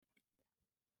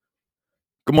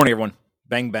Good morning, everyone.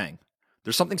 Bang, bang.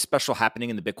 There's something special happening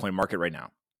in the Bitcoin market right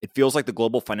now. It feels like the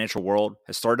global financial world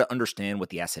has started to understand what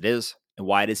the asset is and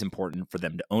why it is important for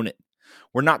them to own it.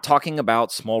 We're not talking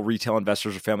about small retail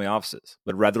investors or family offices,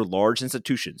 but rather large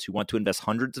institutions who want to invest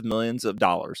hundreds of millions of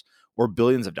dollars or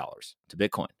billions of dollars to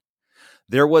Bitcoin.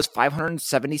 There was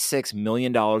 $576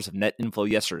 million of net inflow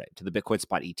yesterday to the Bitcoin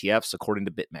spot ETFs, according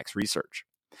to BitMEX research.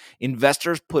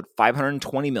 Investors put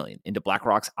 $520 million into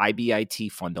BlackRock's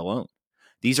IBIT fund alone.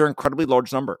 These are incredibly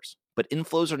large numbers, but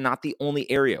inflows are not the only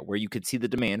area where you could see the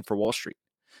demand for Wall Street.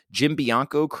 Jim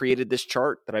Bianco created this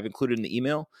chart that I've included in the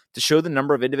email to show the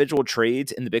number of individual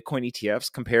trades in the Bitcoin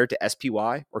ETFs compared to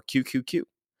SPY or QQQ.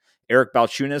 Eric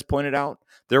Balchunas pointed out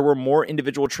there were more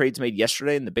individual trades made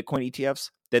yesterday in the Bitcoin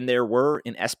ETFs than there were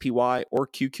in SPY or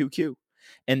QQQ.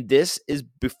 And this is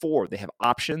before they have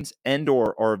options and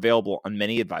or are available on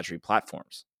many advisory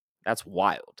platforms. That's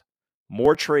wild.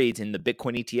 More trades in the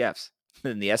Bitcoin ETFs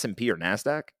than the S&P or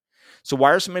NASDAQ. So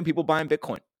why are so many people buying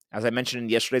Bitcoin? As I mentioned in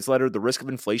yesterday's letter, the risk of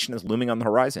inflation is looming on the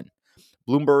horizon.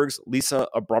 Bloomberg's Lisa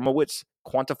Abramowitz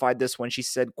quantified this when she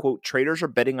said, quote, traders are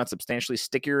betting on substantially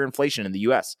stickier inflation in the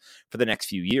U.S. for the next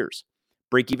few years.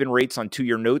 Break-even rates on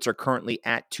two-year notes are currently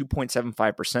at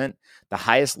 2.75%, the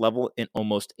highest level in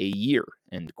almost a year,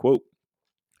 end quote.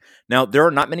 Now, there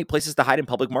are not many places to hide in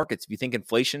public markets if you think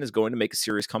inflation is going to make a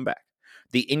serious comeback.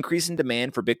 The increase in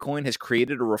demand for Bitcoin has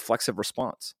created a reflexive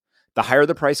response. The higher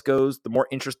the price goes, the more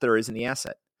interest there is in the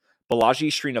asset. Balaji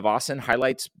Srinivasan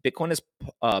highlights Bitcoin has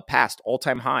passed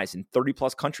all-time highs in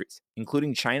 30-plus countries,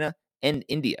 including China and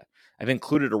India. I've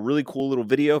included a really cool little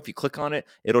video. If you click on it,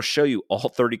 it'll show you all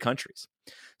 30 countries.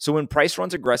 So when price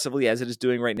runs aggressively, as it is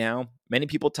doing right now, many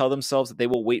people tell themselves that they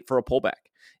will wait for a pullback.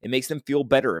 It makes them feel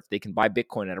better if they can buy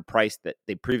Bitcoin at a price that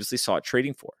they previously saw it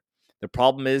trading for. The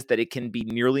problem is that it can be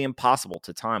nearly impossible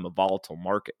to time a volatile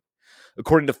market.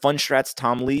 According to Fundstrat's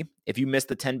Tom Lee, if you miss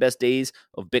the 10 best days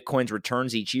of Bitcoin's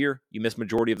returns each year, you miss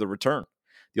majority of the return.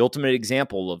 The ultimate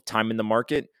example of timing the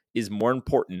market is more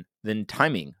important than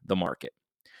timing the market.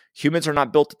 Humans are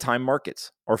not built to time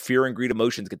markets. Our fear and greed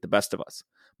emotions get the best of us.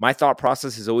 My thought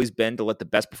process has always been to let the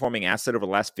best performing asset over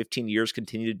the last 15 years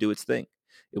continue to do its thing.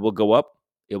 It will go up,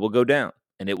 it will go down,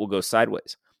 and it will go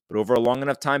sideways. But over a long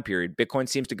enough time period, Bitcoin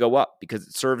seems to go up because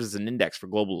it serves as an index for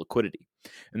global liquidity.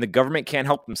 And the government can't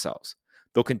help themselves.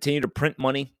 They'll continue to print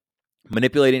money,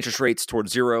 manipulate interest rates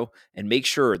towards zero, and make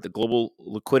sure the global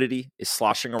liquidity is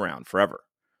sloshing around forever.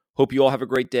 Hope you all have a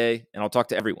great day, and I'll talk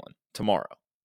to everyone tomorrow.